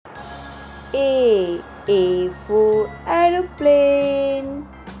A for aeroplane.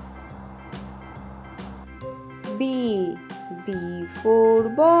 B for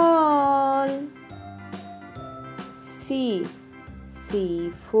ball. C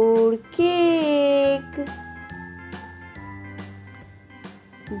for cake.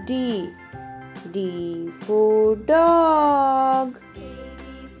 D for dog.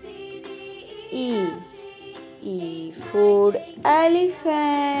 E for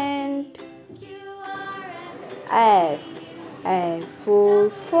elephant. F for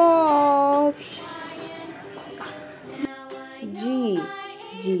fox. G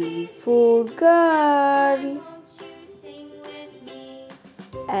for girl.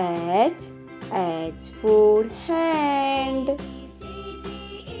 H for hand.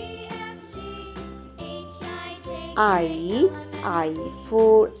 I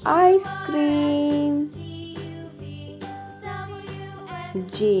for ice cream.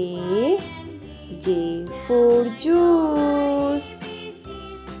 J for juice.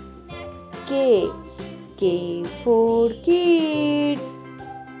 K for kids.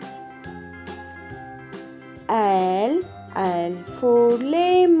 L for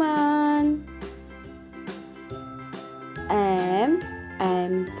lemon. M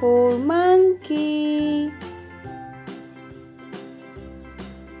for monkey.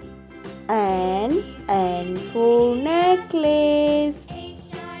 N for necklace.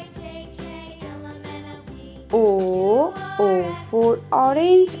 O for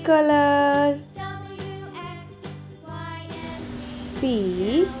orange color.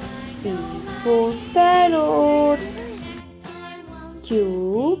 P for parrot.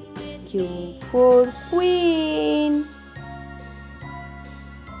 Q for queen.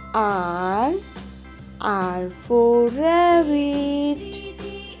 R for rabbit.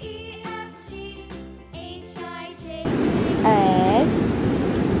 S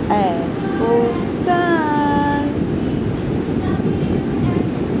for sun.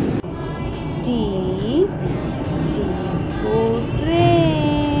 D for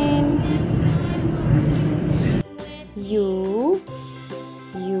rain. U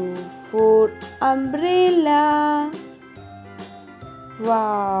for umbrella.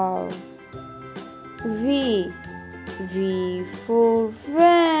 Wow. V for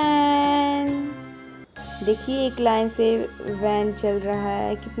van. देखिए एक line से van चल रहा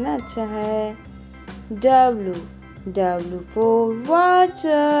है, कितना अच्छा है। W for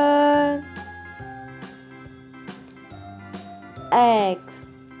water. X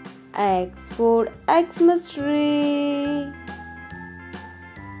for Xmas tree.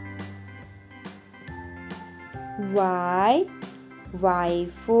 Y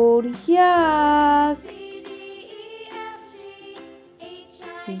for yak.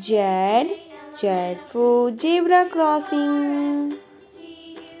 Z for zebra crossing.